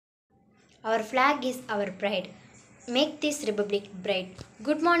Our flag is our pride. Make this republic bright.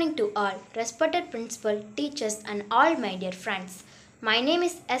 Good morning to all, respected principal, teachers, and all my dear friends. My name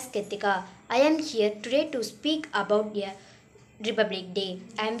is S.Keerthika. I am here today to speak about a Republic Day.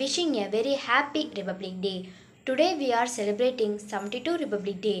 I am wishing a very happy Republic Day. Today we are celebrating 72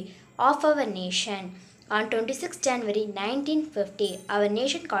 Republic Day of our nation. On 26 January 1950, our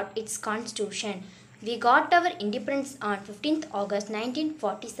nation got its constitution. We got our independence on 15th August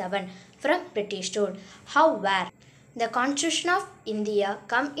 1947 from British rule. However, the Constitution of India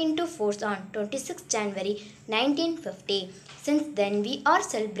come into force on 26 January 1950. Since then, we are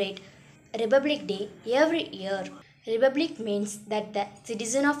celebrate Republic Day every year. Republic means that the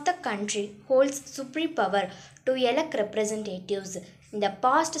citizen of the country holds supreme power to elect representatives. In the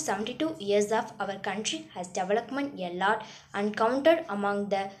past 72 years of our country has development a lot and counted among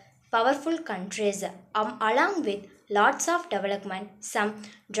the powerful countries. Along with lots of development, some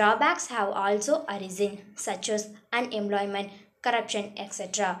drawbacks have also arisen, such as unemployment, corruption,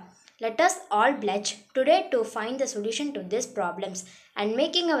 etc. Let us all pledge today to find the solution to these problems and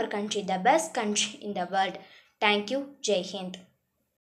making our country the best country in the world. Thank you. Jai Hind.